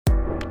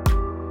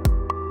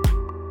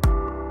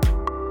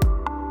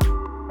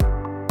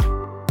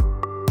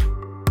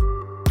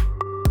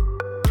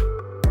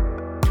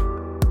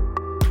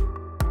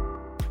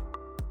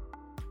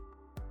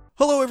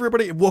Hello,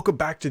 everybody, and welcome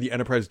back to the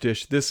Enterprise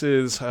Dish. This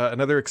is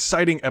another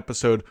exciting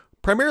episode,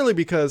 primarily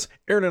because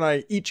Aaron and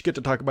I each get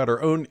to talk about our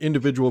own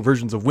individual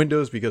versions of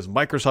Windows, because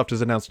Microsoft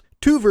has announced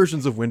two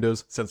versions of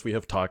Windows since we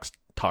have talked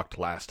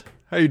last.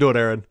 How you doing,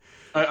 Aaron?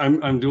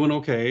 I'm doing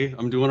okay.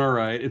 I'm doing all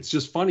right. It's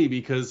just funny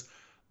because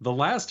the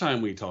last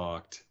time we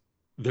talked,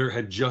 there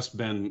had just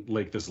been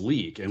like this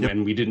leak, and Yep.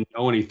 when we didn't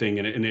know anything,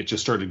 and it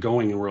just started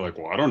going, and we're like,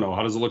 well, I don't know.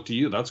 How does it look to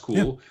you? That's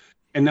Yeah. cool.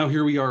 And now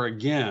here we are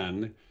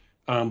again.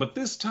 But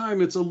this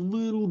time it's a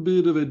little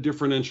bit of a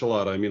different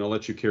enchilada. I mean, I'll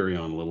let you carry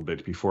on a little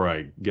bit before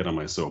I get on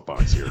my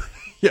soapbox here.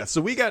 Yeah, so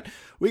we got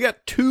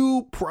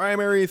two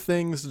primary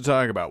things to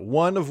talk about.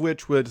 One of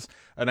which was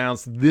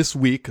announced this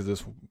week, because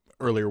this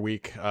earlier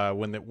week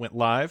when it went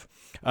live,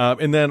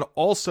 and then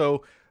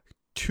also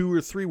 2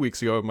 or 3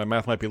 weeks ago, my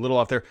math might be a little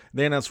off there,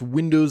 they announced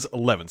Windows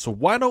 11. So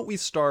why don't we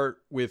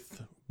start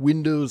with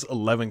Windows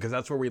 11, because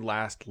that's where we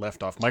last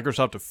left off.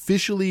 Microsoft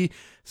officially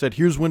said,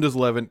 here's Windows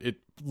 11. It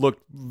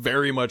looked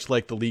very much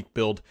like the leak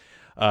build.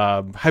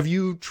 Have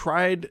you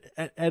tried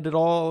it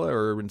all,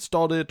 or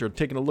installed it, or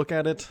taken a look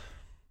at it?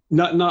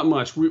 Not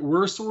much.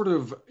 We're sort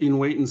of in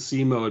wait and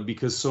see mode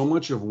because so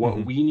much of what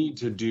Mm-hmm. we need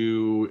to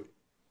do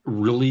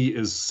really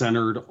is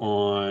centered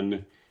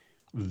on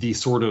the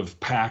sort of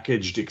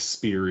packaged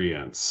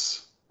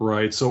experience,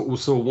 right? So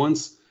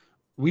once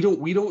we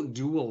don't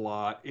do a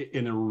lot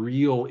in a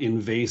real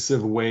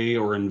invasive way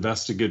or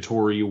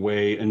investigatory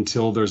way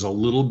until there's a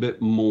little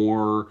bit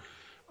more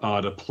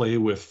to play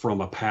with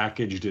from a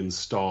packaged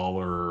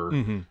installer,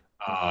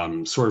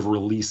 Mm-hmm. sort of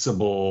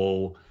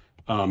releasable,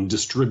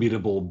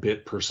 distributable bit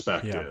Yeah.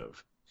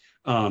 perspective.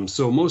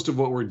 So most of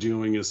what we're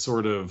doing is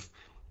sort of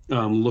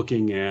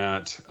looking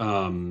at,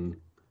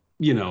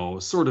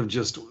 sort of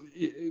just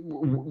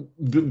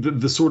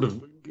the sort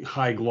of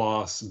high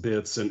gloss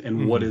bits and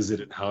what Mm-hmm. is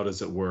it and how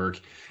does it work.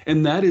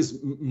 And that is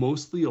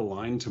mostly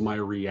aligned to my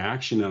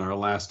reaction in our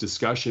last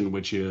discussion,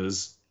 which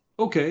is,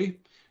 okay,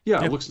 yeah,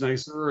 it Yeah. looks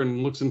nicer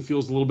and looks and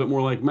feels a little bit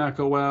more like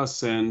Mac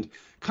OS, and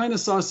kind of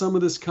saw some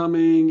of this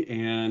coming,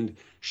 and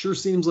sure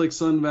seems like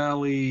Sun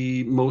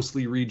Valley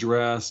mostly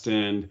redressed,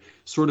 and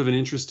sort of an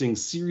interesting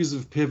series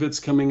of pivots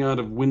coming out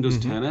of Windows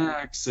Mm-hmm.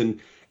 10X,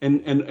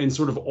 and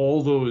sort of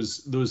all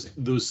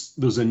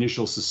those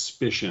initial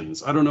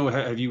suspicions. I don't know.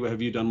 Have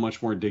you done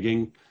much more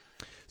digging?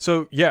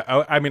 So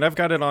yeah, I mean, I've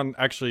got it on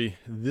actually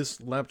this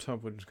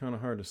laptop, which is kind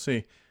of hard to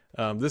see.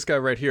 This guy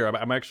right here,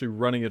 I'm actually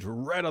running it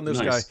right on this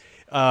guy.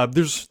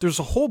 Nice. There's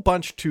a whole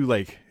bunch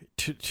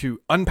to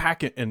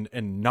unpack it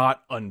and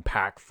not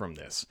unpack from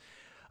this.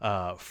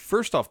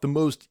 First off, the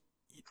most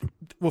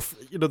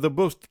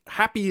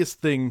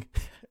happiest thing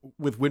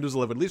with Windows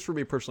 11, at least for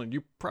me personally, and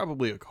you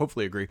probably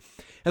hopefully agree,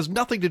 has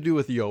nothing to do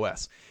with the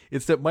OS.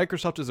 It's that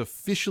Microsoft is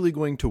officially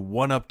going to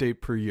one update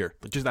per year.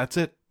 That's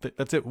it.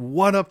 That's it.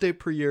 One update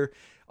per year.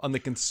 On the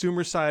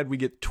consumer side, we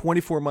get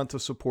 24 months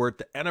of support.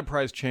 The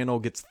enterprise channel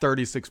gets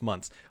 36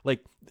 months.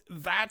 Like,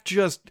 that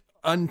just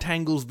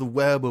untangles the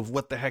web of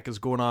what the heck is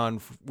going on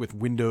with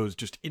Windows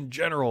just in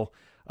general.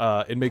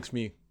 It makes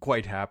me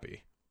quite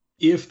happy.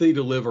 If they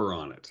deliver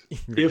on it,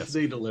 if Yes.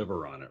 they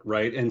deliver on it,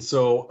 right? And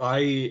so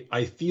I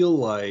feel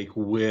like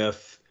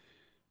with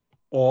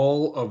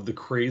all of the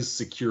crazed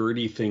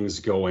security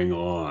things going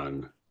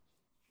on,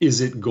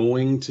 is it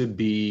going to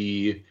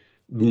be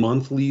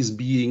monthlies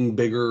being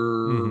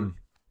bigger? Hmm.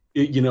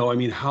 I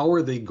mean, how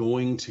are they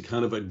going to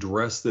kind of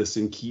address this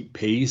and keep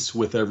pace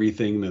with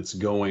everything that's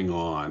going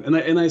on?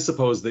 And I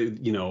suppose they,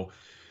 you know,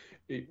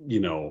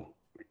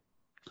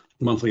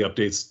 monthly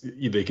updates,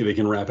 they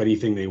can wrap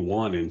anything they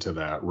want into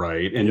that,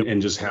 right? and Yep.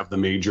 and just have the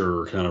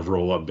major kind of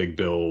roll up big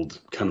build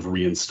kind of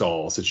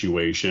reinstall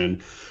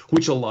situation,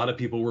 which a lot of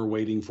people were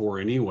waiting for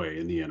anyway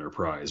in the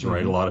enterprise,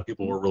 right? A Hmm. lot of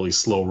people were really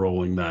slow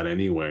rolling that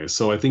anyway.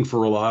 So I think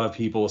for a lot of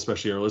people,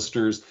 especially our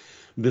listeners,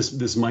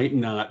 this might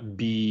not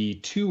be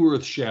too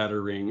earth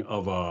shattering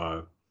of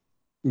a,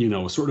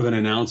 sort of an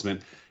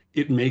announcement.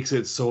 It makes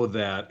it so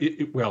that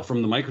well,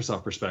 from the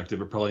Microsoft perspective,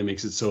 it probably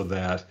makes it so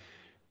that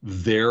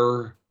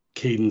their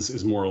cadence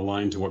is more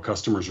aligned to what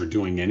customers are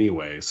doing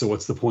anyway. So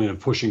what's the point of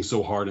pushing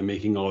so hard and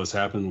making all this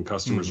happen when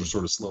customers are Hmm.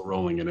 sort of slow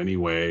rolling it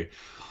anyway?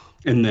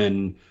 And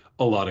then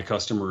a lot of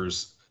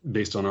customers,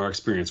 based on our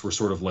experience, were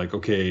sort of like,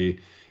 okay,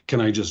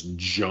 can I just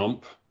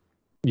jump,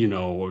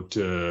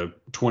 to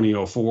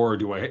 2004?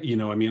 Do I,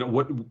 I mean,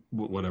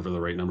 whatever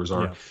the right numbers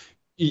are,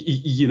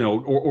 Yeah.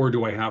 or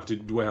do I have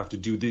to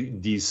do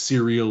these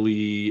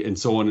serially and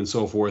so on and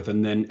so forth,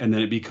 and then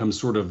it becomes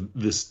sort of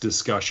this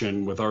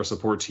discussion with our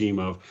support team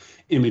of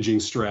imaging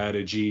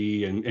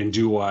strategy, and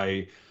do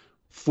I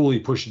fully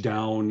push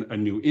down a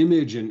new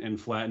image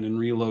and flatten and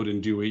reload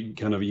and do a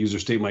kind of a user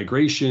state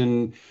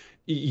migration.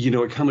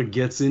 It kind of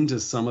gets into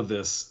some of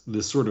this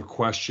sort of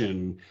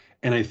question,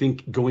 and I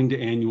think going to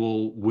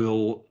annual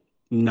will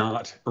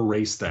not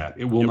erase that.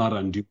 It will Yep. not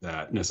undo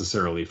that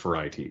necessarily for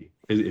IT.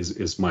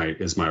 Is my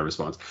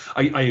response.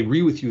 I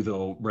agree with you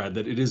though, Brad,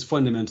 that it is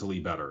fundamentally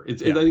better. I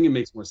Yeah. think it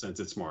makes more sense.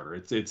 It's smarter.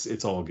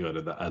 It's all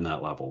good on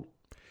that level.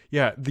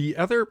 Yeah. The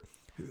other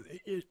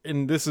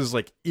and this is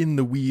like in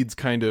the weeds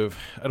kind of,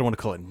 I don't want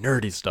to call it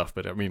nerdy stuff,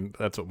 but I mean,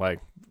 that's what my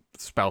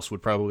spouse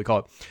would probably call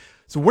it.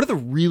 So one of the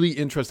really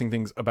interesting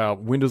things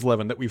about Windows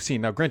 11 that we've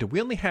seen, now granted, we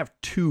only have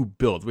 2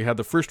 builds. We had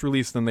the first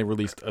release, then they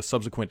released a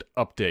subsequent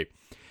update,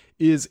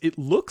 is it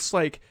looks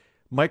like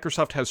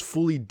Microsoft has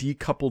fully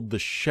decoupled the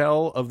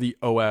shell of the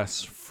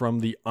OS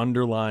from the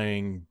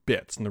underlying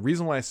bits. And the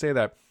reason why I say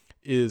that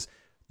is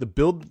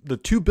the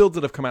 2 builds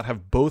that have come out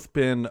have both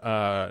been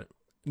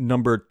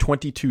numbered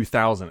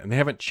 22,000, and they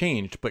haven't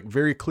changed, but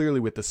very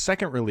clearly with the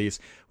second release,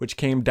 which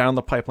came down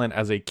the pipeline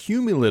as a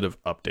cumulative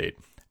update,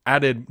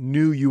 added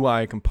new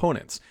UI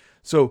components.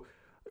 So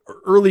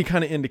early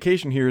kind of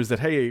indication here is that,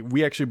 hey,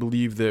 we actually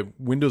believe that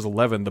Windows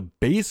 11, the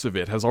base of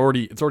it it's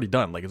already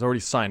done, like it's already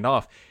signed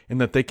off, and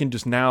that they can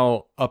just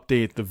now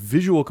update the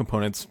visual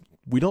components.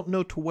 We don't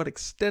know to what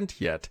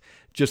extent yet,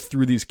 just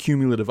through these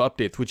cumulative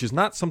updates, which is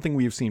not something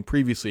we've seen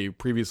previously.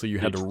 Previously, you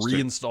had to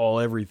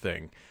reinstall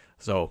everything.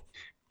 So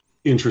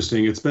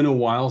interesting. It's been a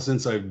while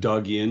since I've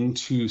dug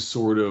into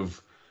sort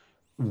of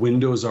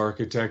Windows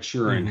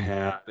architecture and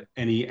had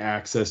any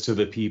access to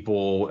the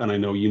people, and I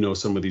know you know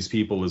some of these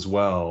people as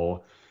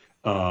well,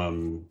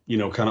 kind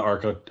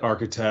of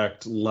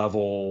architect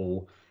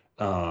level,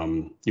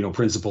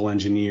 principal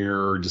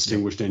engineer,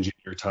 distinguished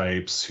engineer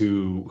types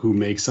who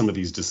make some of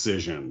these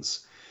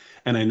decisions.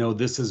 And I know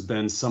this has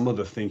been some of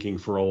the thinking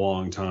for a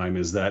long time,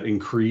 is that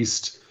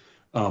increased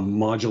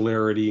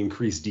modularity,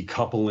 increased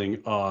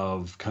decoupling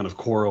of kind of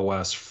Core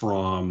OS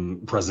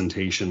from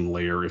presentation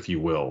layer, if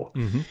you will.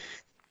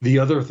 The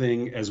other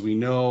thing, as we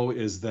know,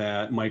 is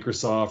that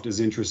Microsoft is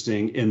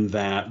interesting in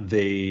that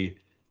they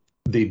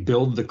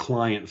build the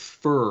client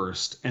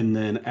first, and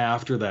then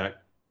after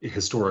that,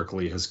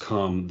 historically, has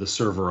come the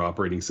server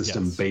operating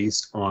system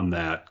based on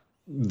that,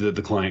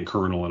 the client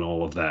kernel and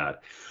all of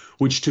that,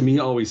 which to me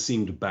always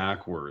seemed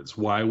backwards.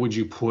 Why would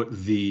you put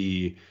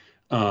the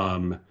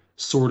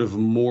sort of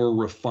more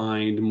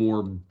refined,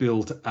 more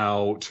built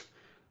out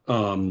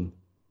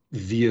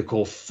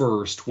vehicle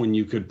first when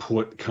you could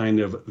put kind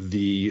of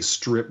the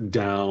stripped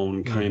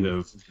down kind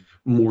of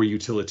more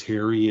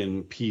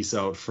utilitarian piece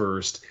out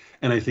first?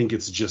 And I think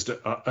it's just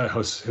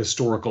a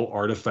historical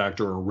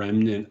artifact or a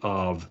remnant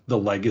of the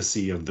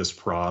legacy of this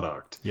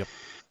product.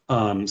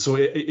 So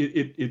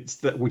it's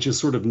that, which is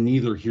sort of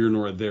neither here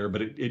nor there,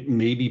 but it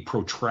maybe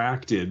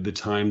protracted the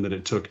time that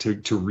it took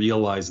to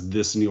realize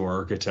this new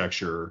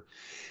architecture.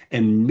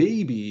 And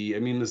maybe, I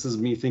mean, this is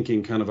me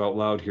thinking kind of out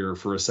loud here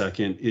for a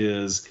second,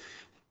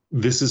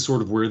 this is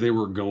sort of where they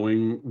were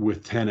going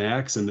with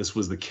 10X, and this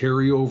was the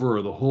carryover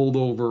or the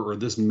holdover, or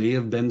this may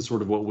have been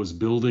sort of what was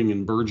building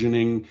and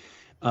burgeoning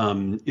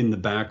in the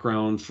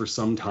background for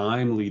some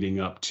time leading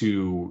up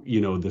to,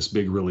 this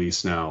big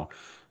release now.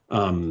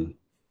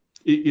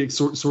 It's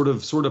sort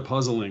of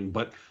puzzling,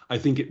 but I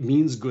think it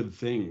means good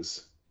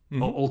things.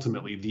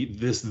 Ultimately,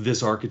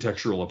 this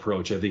architectural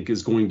approach, I think,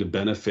 is going to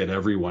benefit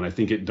everyone. I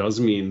think it does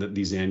mean that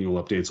these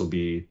annual updates will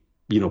be,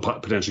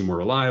 potentially more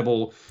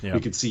reliable.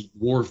 We could see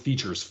more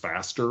features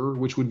faster,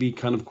 which would be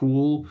kind of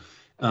cool.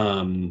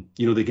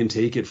 They can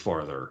take it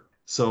farther.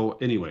 So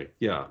anyway,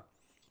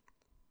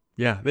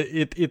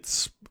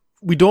 it's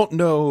we don't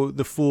know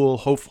the full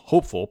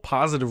hopeful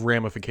positive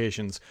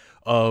ramifications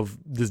of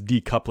this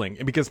decoupling,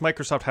 and because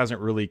Microsoft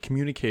hasn't really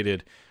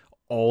communicated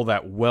all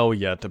that well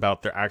yet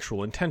about their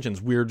actual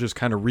intentions. We're just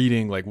kind of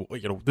reading like,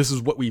 this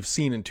is what we've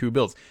seen in 2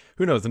 builds.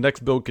 Who knows? The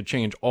next build could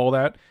change all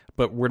that,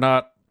 but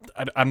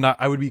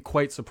I would be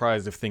quite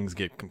surprised if things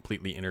get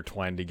completely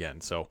intertwined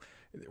again. So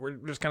we're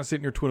just kind of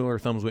sitting here twiddling our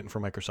thumbs waiting for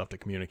Microsoft to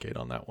communicate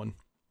on that one.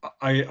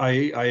 I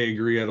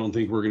agree. I don't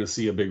think we're going to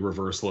see a big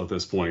reversal at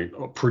this point.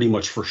 Pretty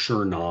much for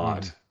sure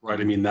not. Right.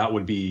 I mean, that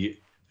would be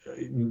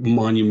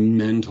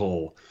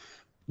monumental,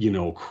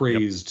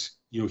 crazed,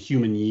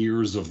 human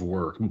years of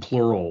work,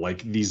 plural,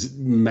 like these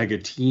mega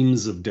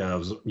teams of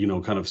devs,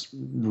 kind of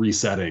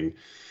resetting.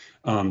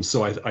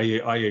 So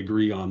I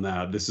agree on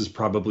that. This is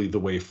probably the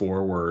way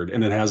forward,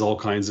 and it has all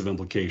kinds of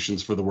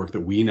implications for the work that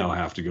we now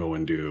have to go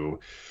and do,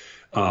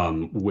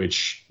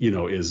 which,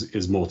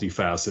 is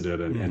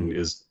multifaceted and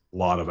is a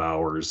lot of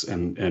hours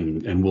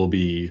and will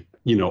be,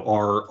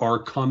 our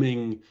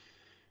coming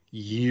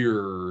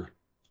year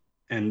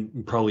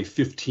and probably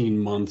 15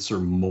 months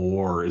or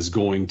more is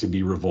going to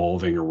be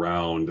revolving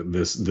around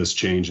this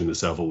change and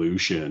this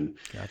evolution,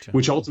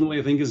 which ultimately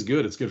I think is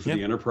good. It's good for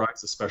the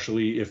enterprise,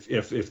 especially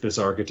if this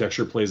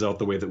architecture plays out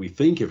the way that we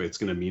think of it. It's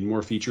going to mean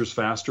more features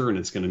faster, and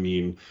it's going to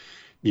mean,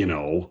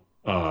 cleaner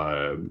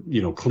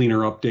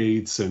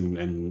updates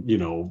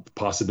and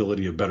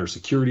possibility of better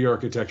security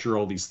architecture,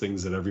 all these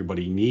things that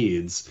everybody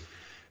needs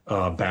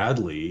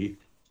badly.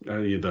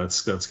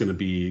 That's going to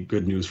be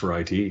good news for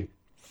IT.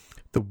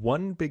 The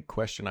one big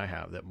question I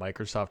have that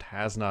Microsoft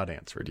has not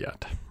answered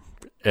yet,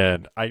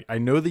 and I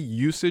know the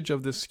usage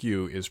of this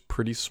SKU is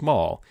pretty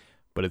small,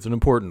 but it's an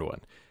important one.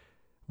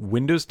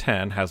 Windows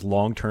 10 has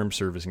long-term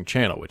servicing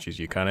channel, which is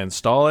you kind of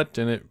install it,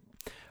 and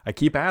I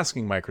keep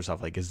asking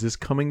Microsoft, like, is this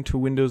coming to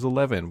Windows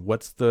 11?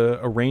 What's the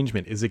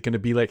arrangement? Is it going to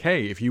be like,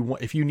 hey, if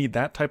you need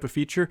that type of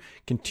feature,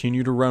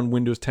 continue to run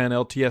Windows 10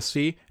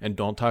 LTSC and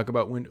don't talk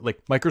about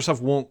like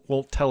Microsoft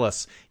won't tell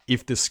us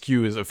if this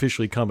SKU is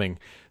officially coming.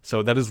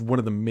 So that is one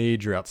of the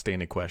major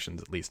outstanding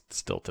questions, at least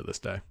still to this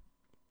day.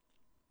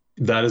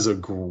 That is a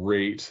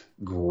great,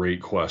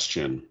 great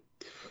question.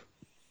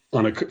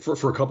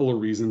 For a couple of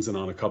reasons and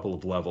on a couple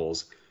of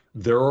levels.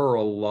 There are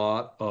a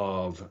lot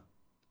of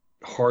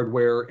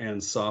hardware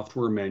and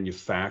software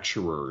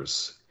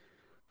manufacturers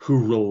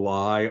who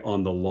rely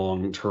on the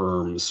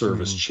long-term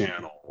service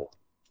channel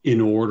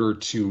in order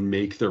to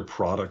make their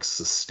products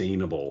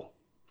sustainable.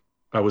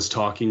 I was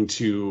talking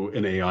to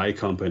an AI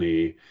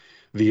company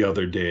the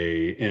other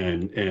day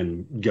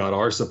and got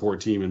our support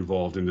team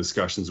involved in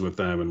discussions with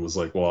them and was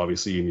like, well,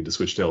 obviously you need to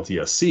switch to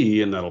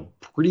LTSC and that'll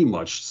pretty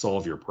much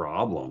solve your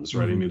problems,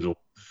 right? I mean, it'll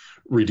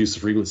reduce the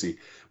frequency.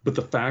 But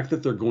the fact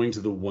that they're going to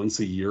the once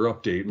a year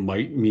update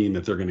might mean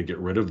that they're going to get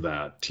rid of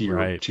that to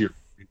your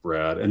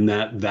Brad. And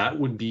that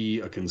would be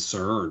a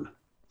concern,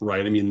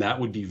 right? I mean, that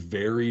would be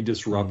very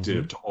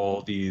disruptive to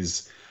all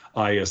these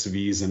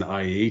ISVs and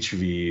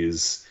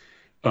IHVs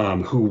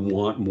who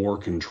want more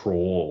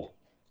control.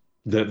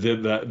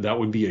 That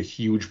would be a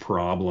huge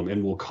problem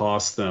and will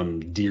cost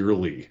them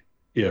dearly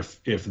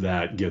if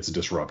that gets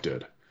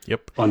disrupted.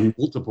 Yep. On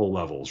multiple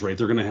levels, right?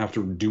 They're going to have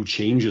to do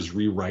changes,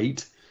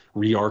 rewrite,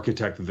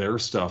 re-architect their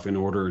stuff in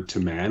order to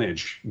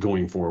manage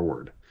going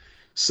forward.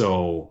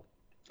 So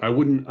I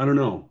don't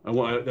know.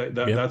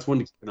 That's one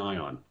to keep an eye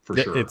on for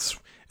sure.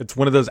 It's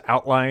one of those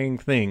outlying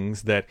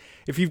things that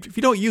if you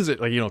don't use it,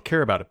 like, you don't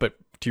care about it. But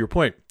to your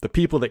point, the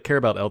people that care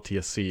about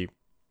LTSC,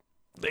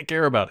 they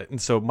care about it.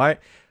 And so my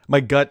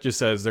gut just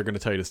says they're going to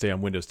tell you to stay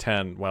on Windows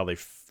 10 while they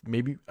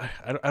maybe,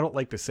 I don't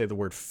like to say the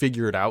word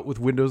figure it out with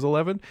Windows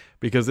 11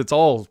 because it's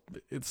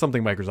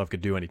something Microsoft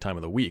could do any time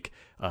of the week.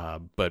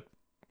 But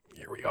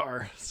here we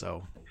are.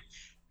 So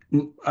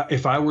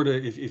if I were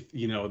to, if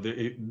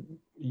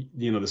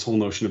this whole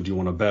notion of do you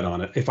want to bet on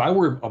it? If I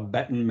were a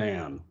betting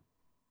man,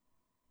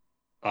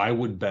 I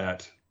would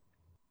bet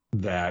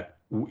that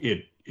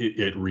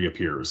it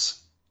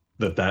reappears,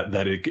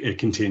 that it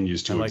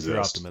continues to exist. I like your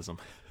optimism.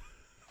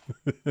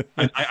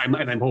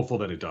 I'm hopeful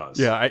that it does.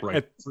 Yeah,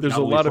 right? There's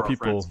a lot of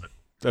people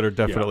that are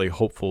definitely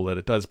hopeful that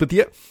it does. But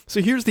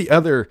so here's the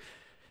other,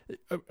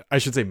 I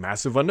should say,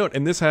 massive unknown,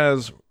 and this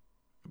has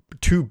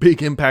two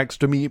big impacts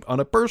to me on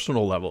a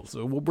personal level.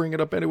 So we'll bring it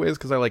up anyways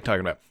because I like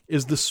talking about it,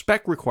 is the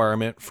spec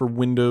requirement for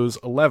Windows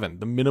 11.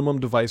 The minimum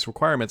device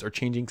requirements are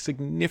changing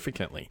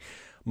significantly.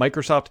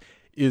 Microsoft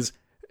is...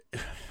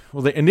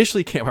 Well, they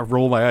initially came... I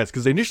roll my eyes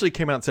because they initially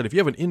came out and said, if you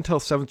have an Intel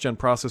 7th gen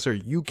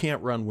processor, you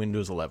can't run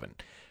Windows 11.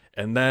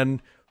 And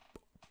then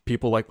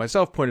people like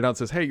myself pointed out and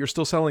says, hey, you're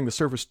still selling the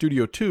Surface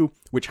Studio 2,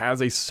 which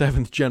has a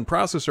 7th gen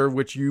processor,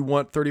 which you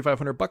want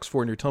 $3,500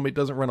 for, and you're telling me it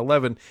doesn't run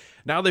 11.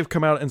 Now they've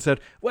come out and said,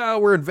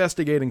 well, we're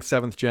investigating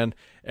 7th gen,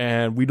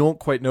 and we don't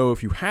quite know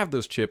if you have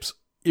those chips,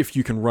 if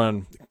you can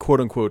run quote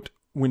unquote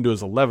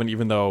Windows 11,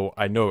 even though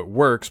I know it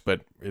works,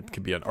 but it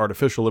could be an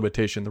artificial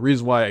limitation. The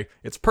reason why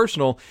it's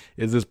personal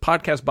is this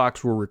podcast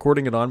box we're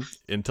recording it on,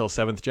 Intel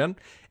 7th gen,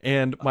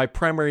 and my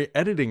primary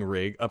editing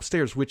rig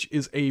upstairs, which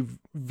is a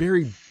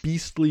very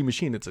beastly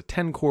machine. It's a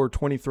 10-core,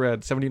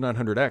 20-thread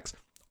 7900X,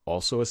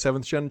 also a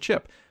 7th gen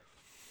chip.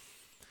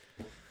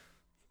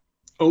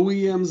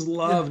 OEMs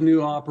love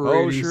new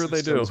operating they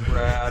systems, do.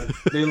 Brad.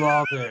 They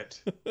love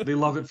it. They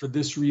love it for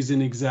this reason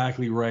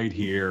exactly right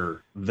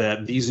here,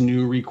 that these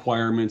new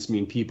requirements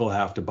mean people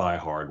have to buy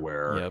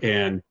hardware. Yep.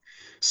 And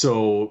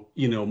so,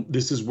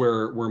 this is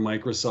where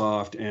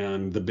Microsoft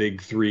and the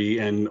big three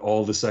and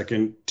all the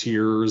second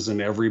tiers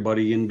and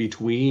everybody in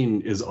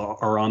between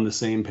are on the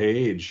same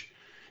page.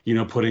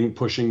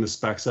 Pushing the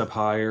specs up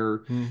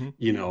higher.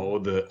 All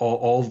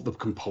the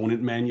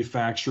component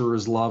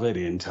manufacturers love it.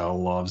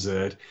 Intel loves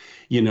it.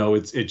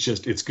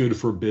 It's good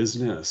for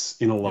business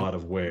in a lot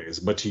of ways.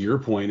 But to your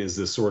point, is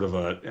this sort of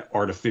a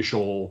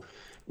artificial,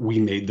 we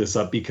made this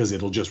up because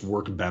it'll just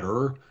work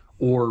better,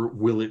 or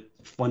will it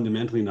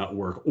fundamentally not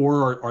work?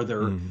 Or are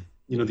there,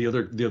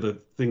 the other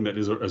thing that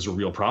is a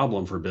real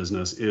problem for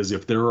business is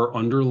if there are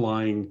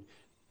underlying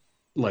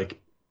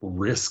like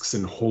risks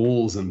and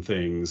holes and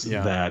things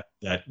that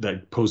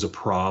pose a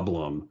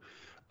problem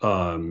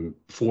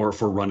for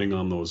running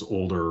on those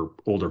older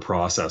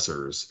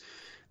processors.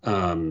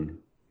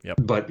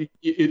 But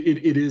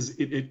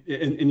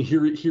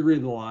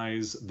herein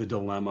lies the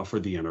dilemma for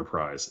the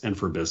enterprise and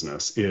for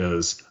business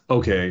is,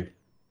 okay,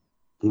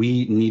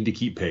 we need to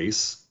keep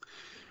pace.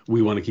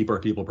 We want to keep our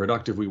people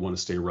productive. We want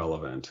to stay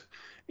relevant.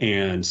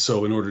 And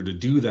so in order to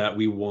do that,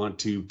 we want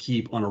to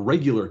keep on a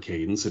regular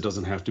cadence. It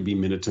doesn't have to be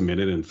minute to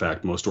minute. In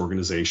fact, most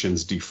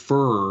organizations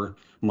defer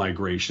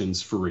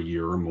migrations for a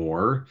year or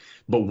more.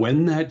 But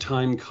when that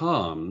time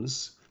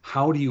comes,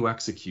 how do you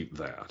execute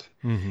that?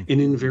 And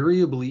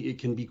invariably, it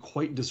can be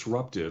quite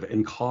disruptive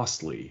and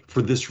costly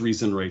for this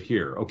reason right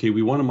here. Okay,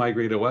 we want to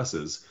migrate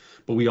OSs,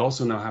 but we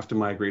also now have to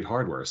migrate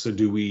hardware. So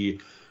do we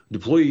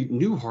deploy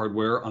new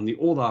hardware on the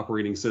old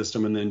operating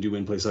system and then do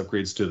in-place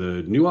upgrades to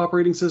the new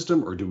operating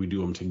system, or do we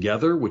do them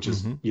together, which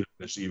is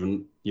actually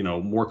even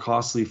more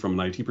costly from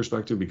an IT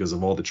perspective because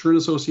of all the churn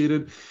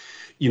associated,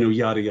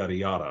 yada yada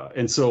yada.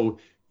 And so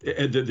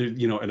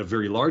in a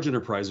very large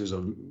enterprise, there's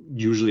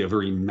usually a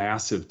very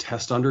massive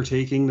test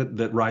undertaking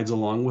that rides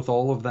along with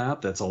all of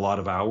that. That's a lot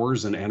of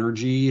hours and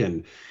energy,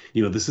 and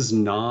this is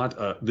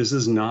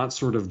not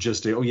sort of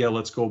just a, oh yeah,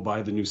 let's go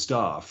buy the new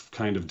stuff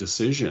kind of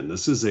decision.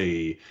 This is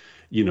a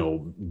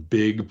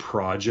big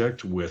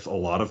project with a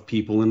lot of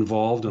people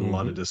involved and a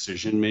lot of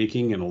decision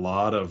making and a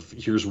lot of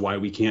here's why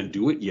we can't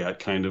do it yet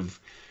kind of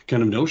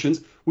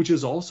notions, which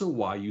is also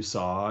why you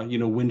saw,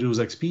 Windows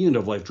XP end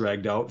of life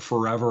dragged out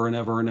forever and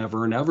ever and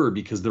ever and ever,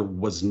 because there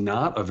was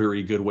not a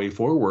very good way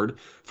forward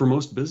for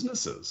most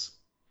businesses.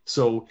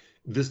 So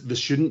this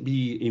shouldn't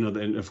be,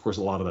 and of course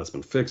a lot of that's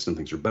been fixed and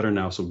things are better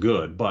now, so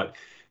good, but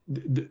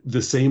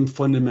the same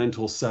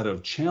fundamental set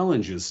of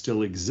challenges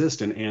still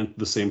exist, and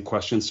the same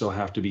questions still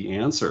have to be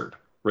answered,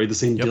 right? The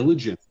same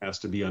diligence has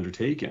to be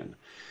undertaken.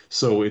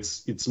 So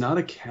it's not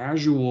a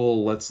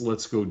casual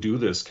let's go do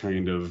this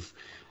kind of,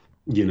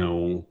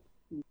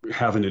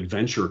 have an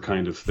adventure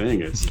kind of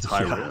thing. It's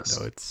high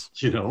risk.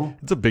 No,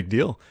 it's a big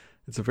deal.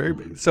 It's a very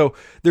big. So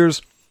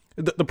there's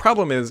the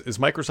problem is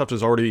Microsoft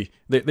has already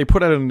they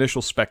put out an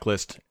initial spec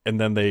list and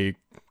then they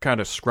kind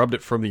of scrubbed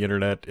it from the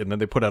internet, and then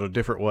they put out a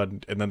different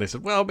one, and then they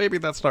said, well, maybe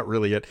that's not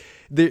really it.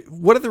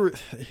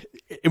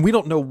 And we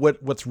don't know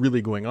what's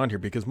really going on here,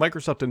 because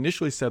Microsoft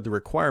initially said the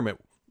requirement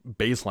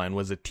baseline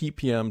was a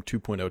TPM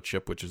 2.0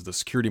 chip, which is the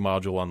security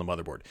module on the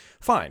motherboard.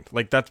 Fine.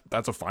 Like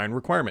that's a fine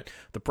requirement.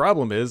 The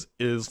problem is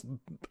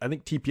I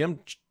think TPM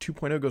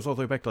 2.0 goes all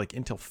the way back to like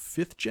Intel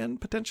 5th gen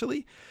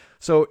potentially.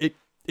 So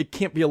it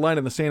can't be a line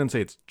in the sand and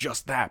say it's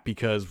just that,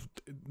 because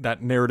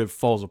that narrative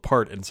falls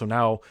apart. And so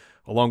now,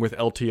 along with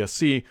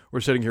LTSC,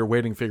 we're sitting here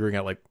waiting, figuring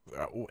out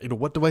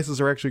what devices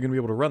are actually going to be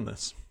able to run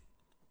this.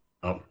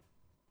 Oh,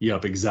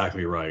 yep,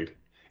 exactly right.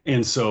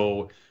 And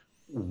so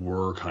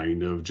we're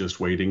kind of just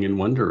waiting and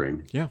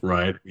wondering,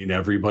 right? I mean,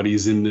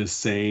 everybody's in this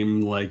same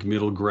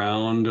middle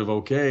ground of,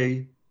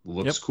 okay,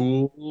 looks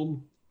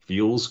cool,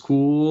 feels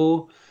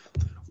cool.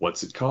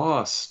 What's it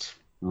cost,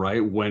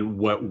 right?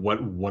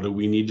 What do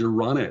we need to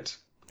run it?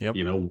 Yep.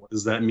 What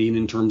does that mean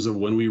in terms of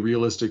when we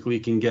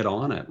realistically can get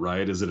on it,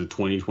 right? Is it a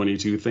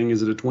 2022 thing?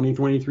 Is it a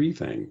 2023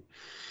 thing?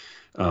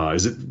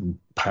 Is it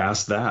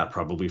past that?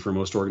 Probably for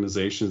most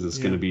organizations, it's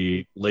going to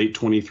be late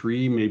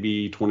 23,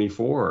 maybe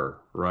 24,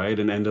 right?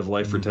 And end of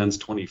life for 10's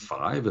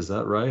 25. Is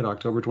that right?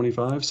 October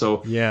 25.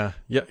 So yeah,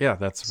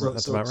 that's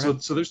about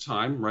right. So there's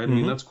time, right? I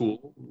mean, that's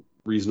cool,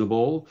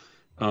 reasonable,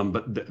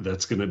 but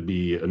that's going to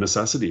be a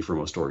necessity for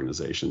most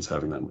organizations,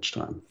 having that much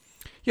time.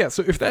 Yeah,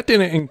 so if that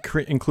didn't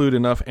include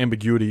enough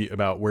ambiguity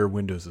about where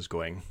Windows is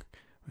going,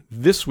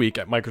 this week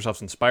at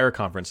Microsoft's Inspire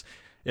conference,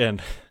 and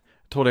I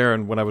told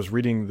Aaron when I was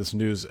reading this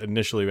news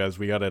initially as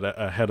we got it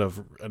ahead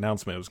of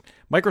announcement, it was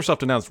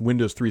Microsoft announced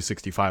Windows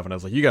 365, and I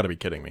was like, you got to be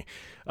kidding me.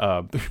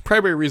 The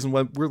primary reason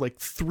why we're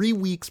 3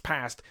 weeks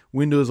past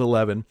Windows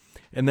 11,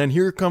 and then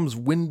here comes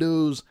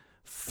Windows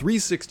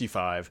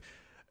 365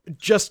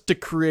 just to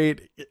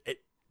create...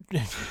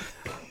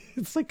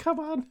 It's like, come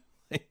on.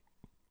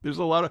 There's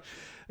a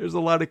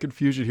lot of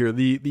confusion here.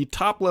 The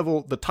top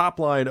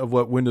line of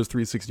what Windows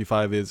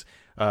 365 is,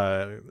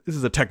 this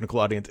is a technical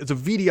audience. It's a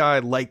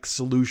VDI-like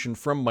solution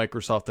from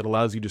Microsoft that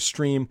allows you to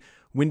stream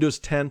Windows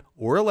 10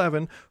 or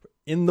 11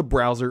 in the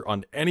browser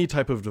on any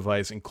type of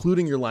device,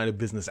 including your line of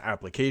business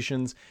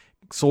applications,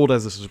 sold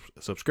as a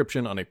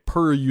subscription on a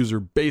per-user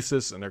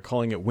basis, and they're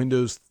calling it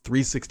Windows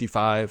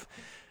 365,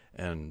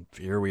 and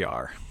here we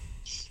are.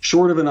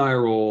 Short of an eye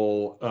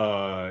roll,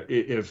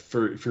 if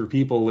for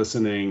people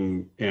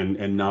listening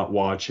and not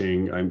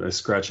watching, I'm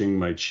scratching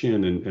my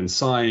chin and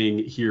sighing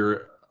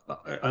here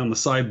on the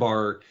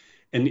sidebar,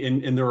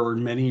 and there are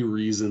many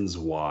reasons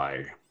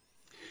why.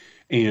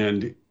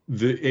 And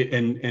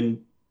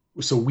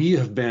so we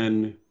have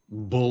been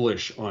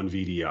bullish on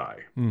VDI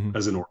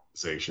as an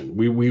organization.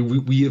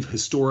 We have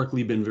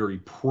historically been very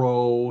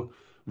pro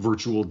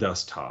virtual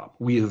desktop.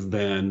 We have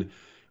been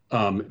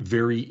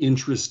very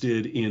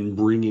interested in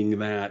bringing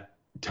that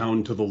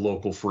down to the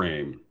local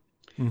frame.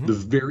 The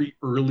very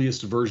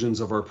earliest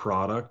versions of our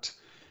product,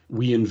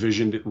 we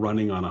envisioned it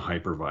running on a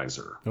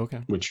hypervisor,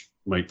 which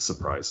might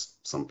surprise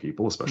some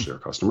people, especially our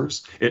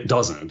customers. It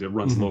doesn't. It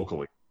runs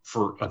locally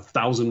for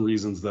 1,000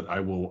 reasons that I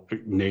will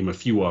name a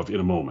few of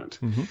in a moment.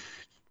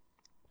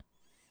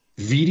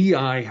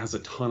 VDI has a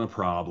ton of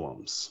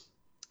problems,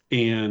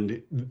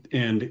 and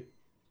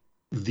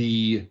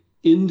the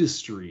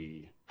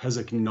industry has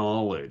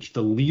acknowledged,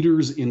 the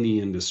leaders in the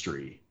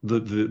industry,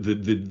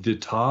 the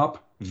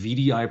top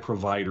VDI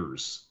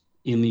providers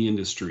in the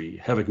industry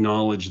have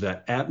acknowledged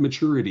that at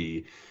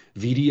maturity,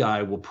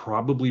 VDI will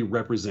probably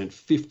represent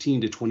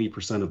 15 to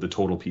 20% of the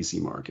total PC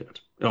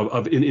market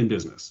in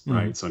business,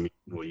 right? So I mean,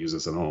 we'll use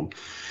this at home.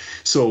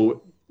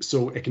 So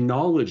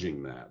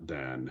acknowledging that,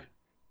 then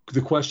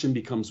the question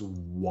becomes,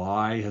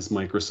 why has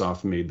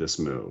Microsoft made this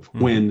move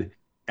when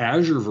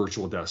Azure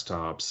Virtual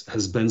Desktops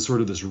has been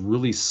sort of this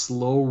really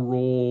slow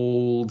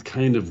rolled,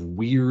 kind of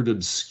weird,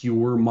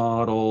 obscure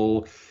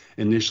model,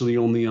 initially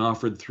only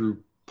offered through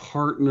Yep.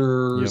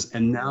 partners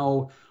and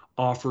now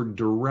offered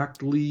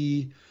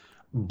directly,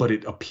 but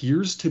it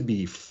appears to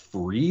be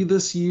free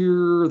this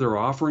year. They're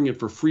offering it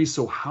for free.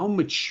 So, how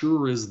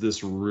mature is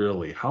this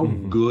really? How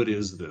Hmm. good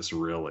is this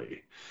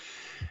really?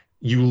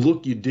 You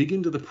dig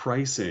into the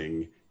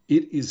pricing,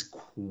 it is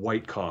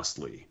quite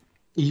costly.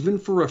 Even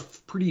for a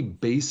pretty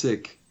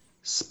basic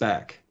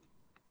spec,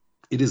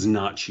 it is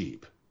not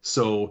cheap.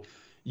 So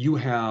you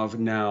have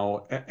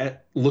now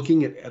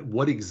looking at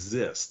what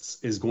exists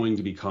is going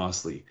to be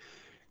costly.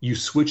 You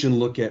switch and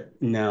look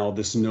at now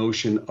this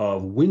notion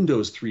of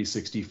Windows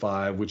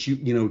 365, which you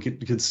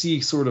could see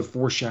sort of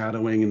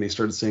foreshadowing, and they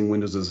started saying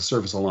Windows as a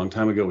service a long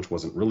time ago, which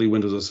wasn't really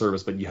Windows as a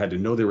service, but you had to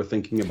know they were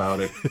thinking about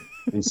it.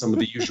 And some of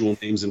the usual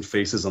names and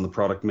faces on the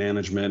product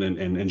management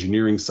and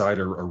engineering side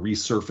are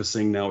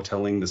resurfacing now,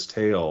 telling this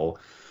tale.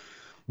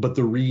 But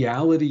the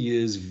reality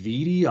is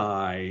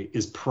VDI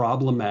is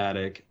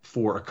problematic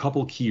for a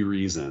couple key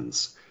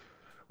reasons.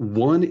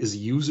 One is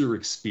user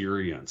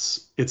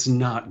experience. It's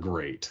not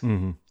great.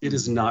 Hmm. It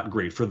is not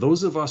great. For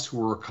those of us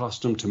who are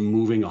accustomed to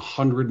moving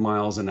 100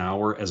 miles an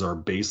hour as our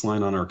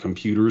baseline on our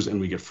computers, and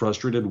we get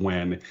frustrated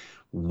when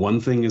one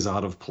thing is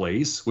out of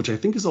place, which I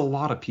think is a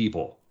lot of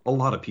people,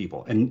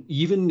 and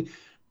even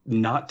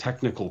not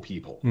technical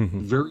people, Hmm.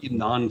 very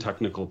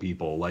non-technical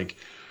people, like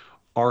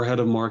our head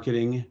of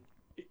marketing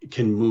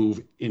can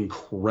move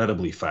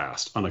incredibly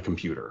fast on a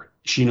computer.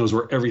 She knows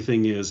where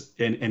everything is,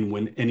 and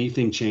when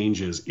anything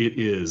changes, it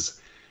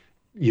is,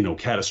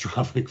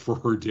 catastrophic for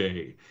her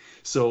day.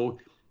 So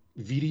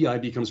VDI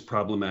becomes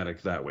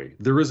problematic that way.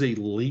 There is a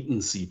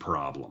latency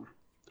problem,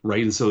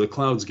 right? And so the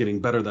cloud's getting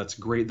better. That's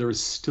great. There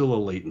is still a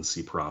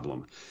latency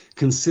problem.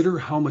 Consider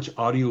how much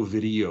audio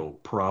video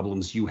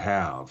problems you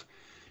have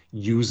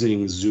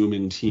using Zoom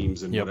and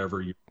Teams and Yep.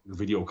 whatever your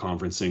video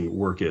conferencing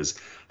work is.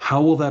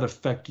 How will that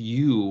affect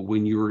you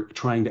when you're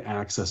trying to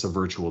access a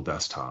virtual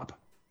desktop,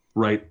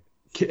 right?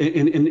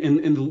 And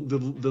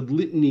the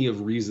litany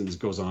of reasons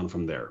goes on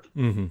from there.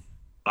 Hmm.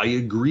 I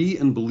agree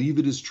and believe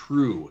it is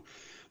true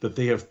that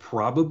they have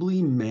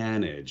probably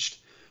managed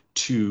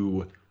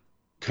to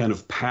kind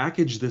of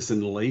package this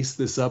and lace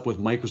this up with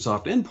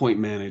Microsoft Endpoint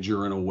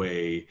Manager in a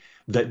way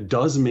that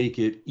does make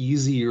it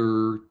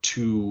easier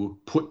to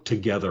put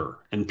together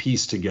and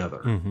piece together.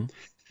 Hmm.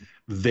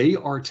 They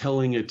are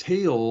telling a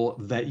tale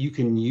that you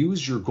can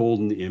use your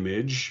golden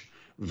image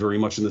very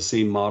much in the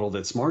same model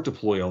that Smart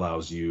Deploy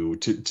allows you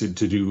to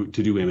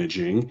do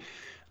imaging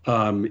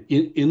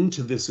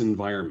into this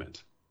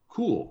environment.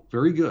 Cool,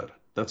 very good.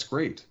 That's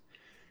great.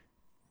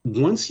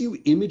 Once you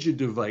image a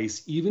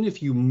device, even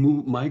if you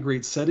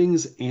migrate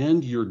settings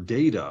and your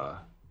data,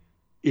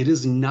 it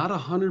is not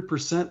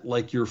 100%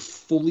 like your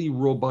fully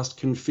robust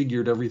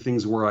configured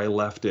everything's where I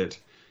left it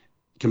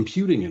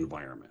computing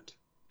environment.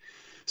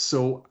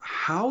 So,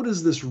 how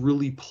does this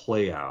really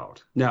play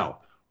out? Now,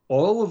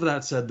 all of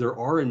that said, there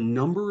are a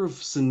number of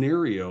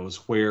scenarios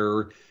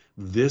where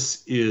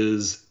this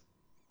is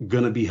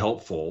going to be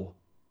helpful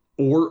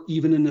or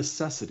even a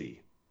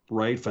necessity,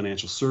 right?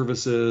 Financial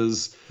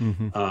services,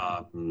 Hmm.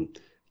 um,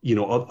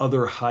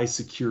 other high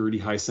security,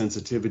 high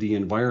sensitivity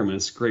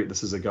environments. Great,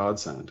 this is a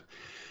godsend.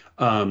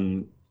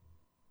 Um,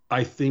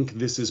 I think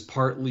this is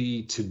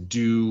partly to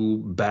do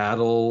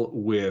battle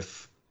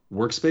with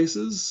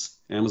workspaces,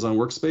 Amazon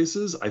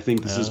workspaces. I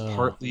think this is Oh.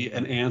 partly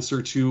an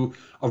answer to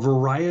a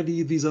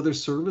variety of these other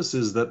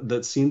services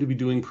that seem to be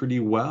doing pretty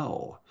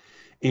well.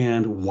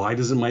 And why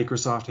doesn't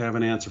Microsoft have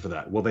an answer for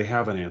that? Well, they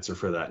have an answer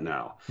for that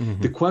now.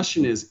 Hmm. The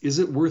question is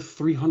it worth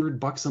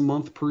 $300 a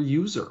month per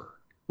user?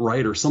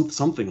 Right, or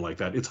something like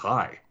that. It's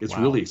high. It's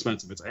Wow. really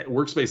expensive. It's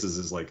Workspaces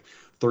is like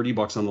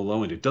 $30 on the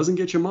low end. It doesn't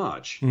get you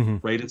much, Hmm.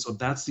 right? And so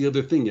that's the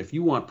other thing. If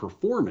you want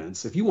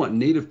performance, if you want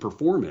native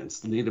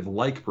performance, native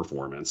like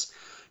performance,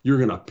 you're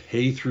gonna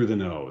pay through the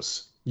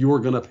nose. You're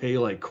gonna pay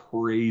like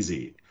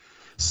crazy.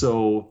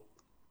 So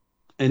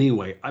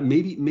anyway,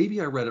 maybe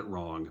I read it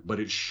wrong, but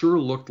it sure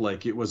looked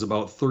like it was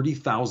about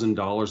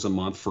 $30,000 a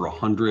month for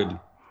 100,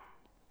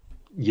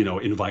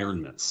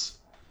 environments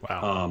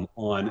Wow.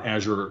 on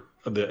Azure,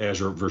 the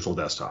Azure Virtual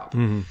Desktop.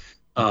 Hmm.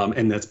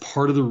 And that's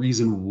part of the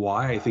reason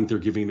why I think they're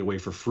giving it away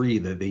for free,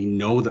 that they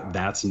know that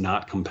that's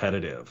not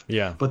competitive.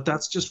 Yeah. But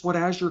that's just what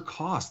Azure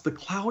costs. The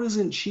cloud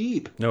isn't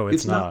cheap. No,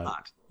 it's It's not.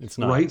 not, It's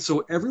not. right?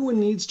 So everyone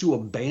needs to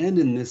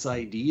abandon this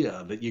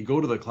idea that you go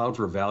to the cloud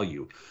for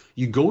value.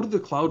 You go to the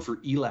cloud for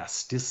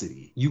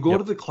elasticity. You go to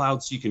Yep. the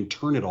cloud so you can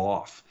turn it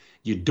off.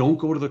 You don't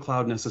go to the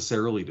cloud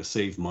necessarily to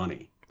save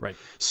money. Right.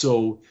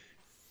 So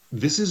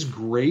this is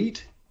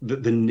great.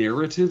 The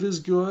narrative is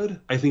good.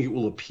 I think it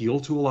will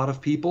appeal to a lot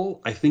of people.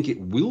 I think it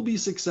will be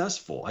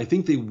successful. I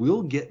think they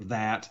will get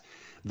that.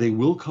 They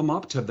will come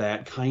up to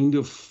that kind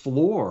of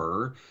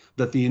floor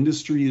that the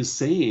industry is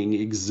saying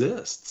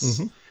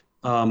exists.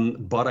 Hmm.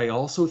 But I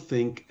also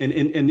think, and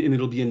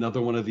it'll be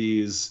another one of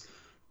these,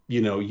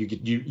 you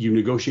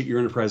negotiate your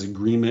enterprise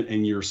agreement,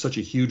 and you're such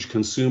a huge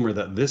consumer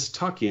that this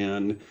tuck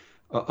in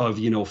of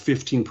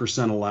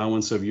 15%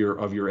 allowance of your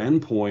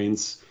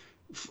endpoints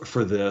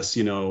for this.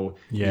 Yeah,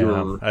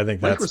 Your I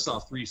think that's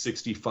Microsoft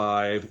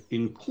 365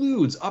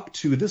 includes up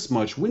to this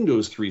much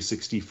Windows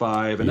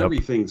 365, and yep.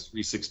 everything's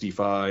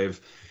 365.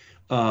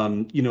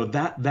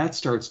 That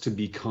starts to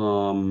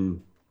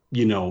become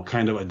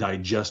kind of a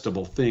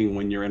digestible thing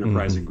when your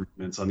enterprise Hmm.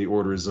 agreements on the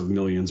orders of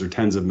millions or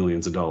tens of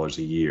millions of dollars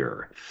a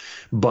year.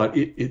 But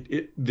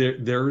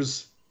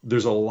there's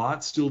a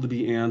lot still to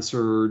be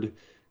answered.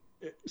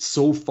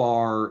 So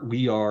far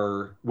we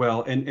are,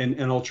 well,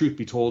 and all truth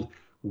be told,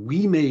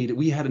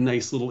 we had a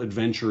nice little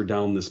adventure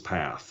down this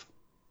path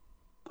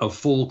of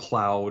full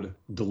cloud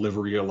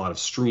delivery, a lot of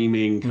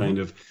streaming, Hmm. kind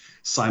of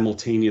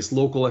simultaneous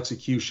local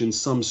execution,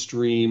 some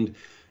streamed.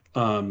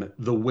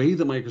 The way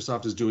that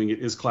Microsoft is doing it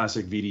is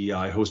classic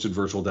VDI, hosted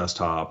virtual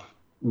desktop.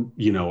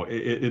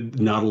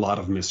 Not a lot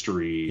of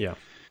mystery, Yeah.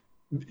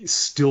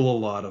 still a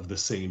lot of the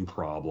same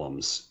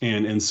problems.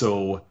 And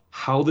so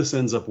how this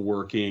ends up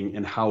working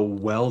and how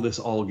well this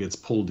all gets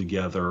pulled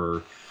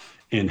together,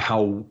 and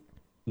how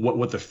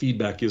what the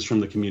feedback is from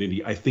the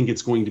community, I think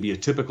it's going to be a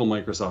typical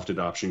Microsoft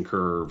adoption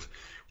curve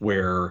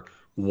where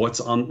what's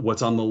on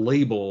the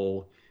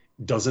label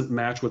doesn't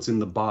match what's in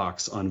the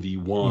box on Hmm.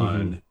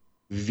 V1.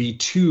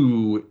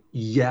 V2,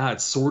 yeah,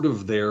 it's sort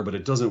of there, but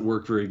it doesn't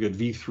work very good.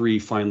 V3,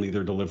 finally,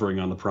 they're delivering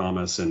on the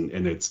promise, and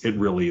it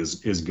really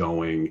is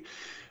going.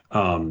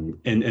 And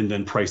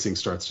then pricing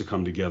starts to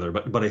come together.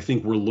 But I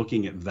think we're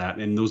looking at that,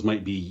 and those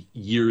might be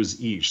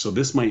years each. So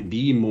this might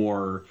be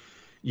more,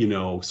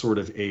 sort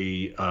of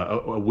a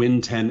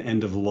Win 10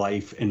 end of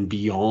life and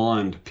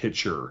beyond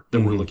picture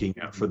that we're Hmm. looking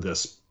at for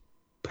this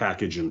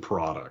package and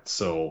product.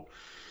 So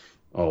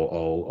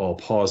I'll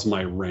pause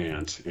my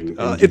rant and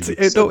give It's you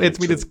a it, no, it's segment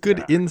I mean to it's good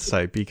react.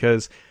 insight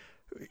because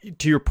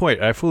to your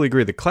point, I fully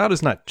agree. The cloud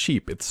is not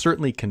cheap. It's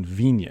certainly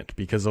convenient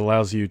because it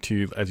allows you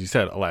to, as you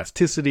said,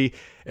 elasticity.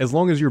 As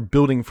long as you're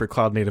building for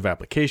cloud native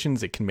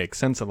applications, it can make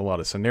sense in a lot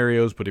of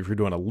scenarios. But if you're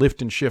doing a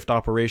lift and shift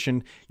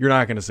operation, you're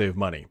not going to save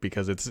money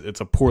because it's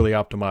a poorly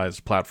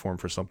optimized platform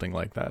for something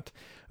like that.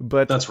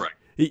 But That's right.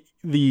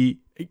 the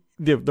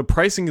the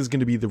pricing is going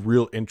to be the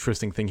real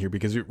interesting thing here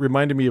because it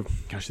reminded me of,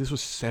 gosh, this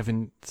was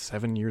seven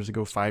years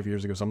ago, 5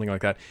 years ago, something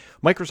like that.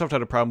 Microsoft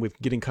had a problem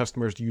with getting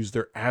customers to use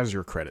their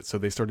Azure credits, so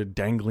they started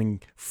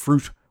dangling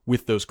fruit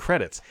with those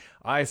credits.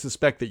 I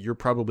suspect that you're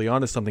probably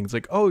onto something. It's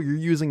like, oh, you're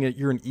using it,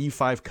 you're an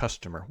E5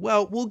 customer.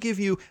 Well, we'll give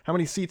you, how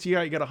many seats you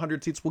got? You got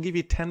 100 seats. We'll give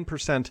you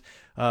 10%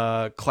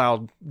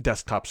 cloud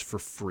desktops for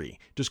free.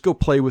 Just go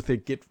play with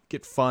it,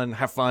 get fun,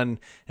 have fun,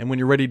 and when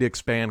you're ready to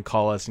expand,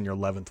 call us, and your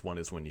 11th one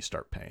is when you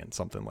start paying,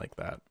 something like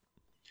that.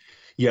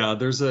 Yeah,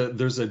 there's a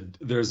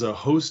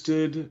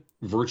hosted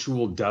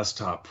virtual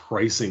desktop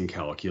pricing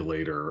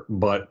calculator,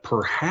 but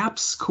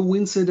perhaps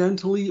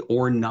coincidentally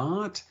or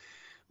not,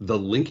 the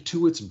link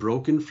to it's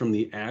broken from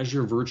the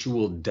Azure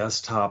Virtual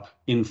Desktop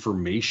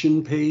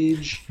information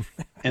page,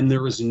 and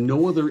there is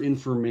no other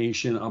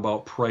information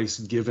about price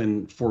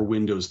given for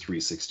Windows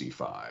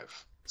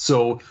 365.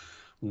 So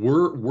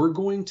we're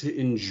going to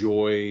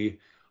enjoy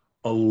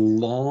a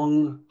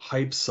long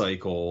hype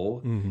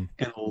cycle Mm-hmm.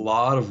 and a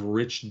lot of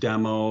rich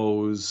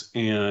demos,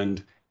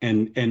 and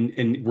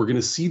we're going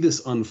to see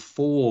this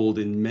unfold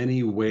in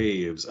many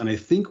waves, and I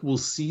think we'll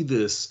see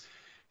this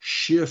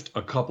shift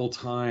a couple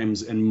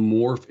times and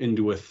morph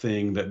into a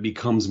thing that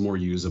becomes more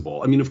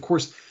usable. I mean, of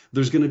course,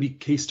 there's going to be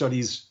case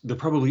studies. There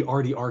probably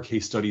already are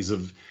case studies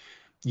of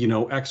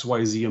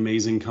XYZ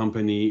amazing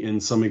company in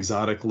some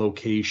exotic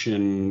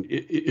location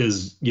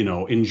is,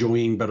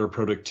 enjoying better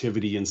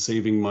productivity and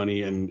saving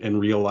money and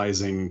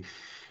realizing,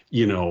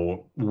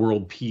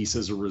 world peace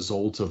as a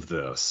result of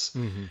this.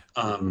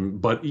 Mm-hmm.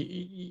 But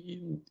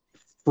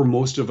for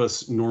most of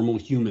us normal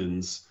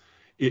humans,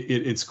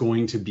 it's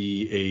going to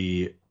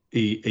be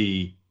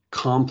a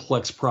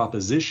complex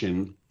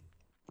proposition,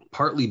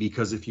 partly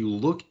because if you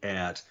look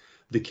at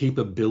the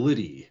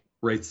capability,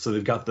 right? So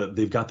they've got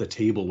the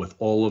table with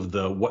all of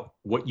the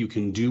what you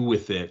can do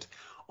with it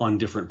on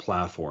different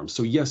platforms.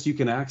 So yes, you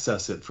can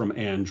access it from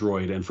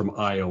Android and from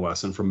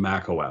iOS and from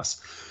Mac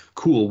OS.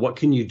 Cool. What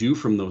can you do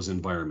from those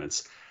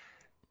environments?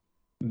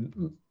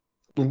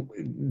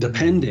 Mm-hmm.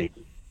 Depending,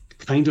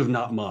 kind of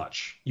not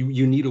much.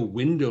 You need a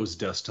Windows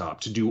desktop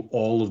to do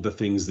all of the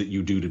things that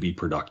you do to be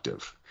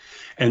productive.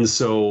 And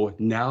so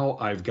now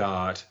I've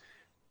got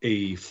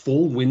a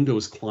full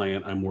Windows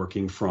client I'm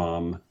working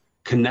from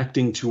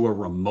connecting to a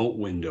remote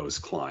Windows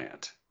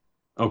client.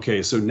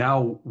 Okay, so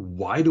now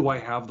why do I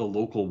have the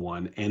local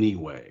one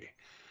anyway?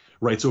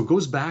 Right, so it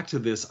goes back to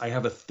this. I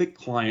have a thick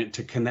client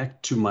to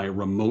connect to my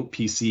remote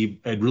PC.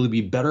 It'd really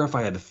be better if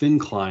I had a thin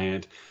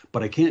client,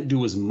 but I can't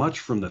do as much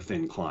from the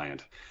thin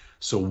client.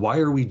 So why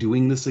are we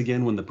doing this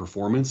again when the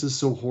performance is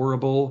so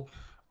horrible?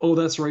 Oh,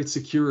 that's right,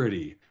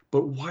 security.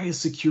 But why is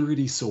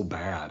security so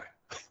bad?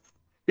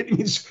 It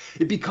means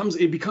it becomes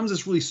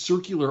this really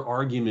circular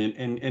argument,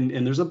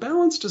 and there's a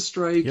balance to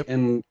strike. Yep.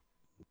 And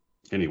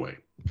anyway,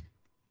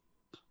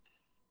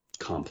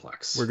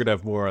 complex. We're gonna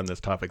have more on this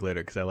topic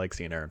later because I like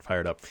seeing Aaron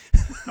fired up.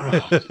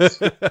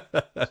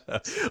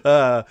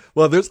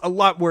 Well, there's a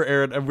lot more,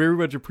 Aaron. I very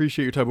much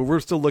appreciate your time, but we're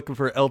still looking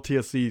for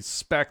LTSC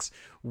specs,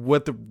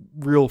 what the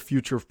real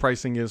future of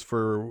pricing is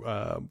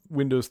for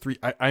Windows 3.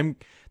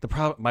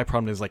 My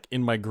problem is like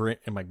in my brain,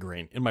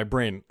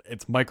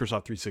 it's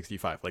Microsoft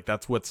 365. Like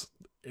that's what's.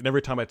 And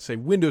every time I say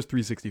Windows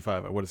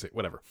 365, I want to say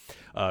whatever.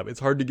 It's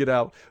hard to get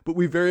out, but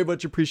we very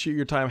much appreciate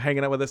your time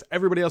hanging out with us.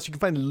 Everybody else, you can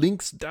find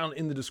links down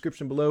in the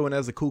description below. And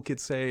as the cool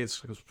kids say,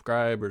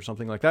 subscribe or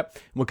something like that.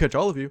 And we'll catch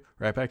all of you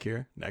right back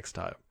here next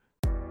time.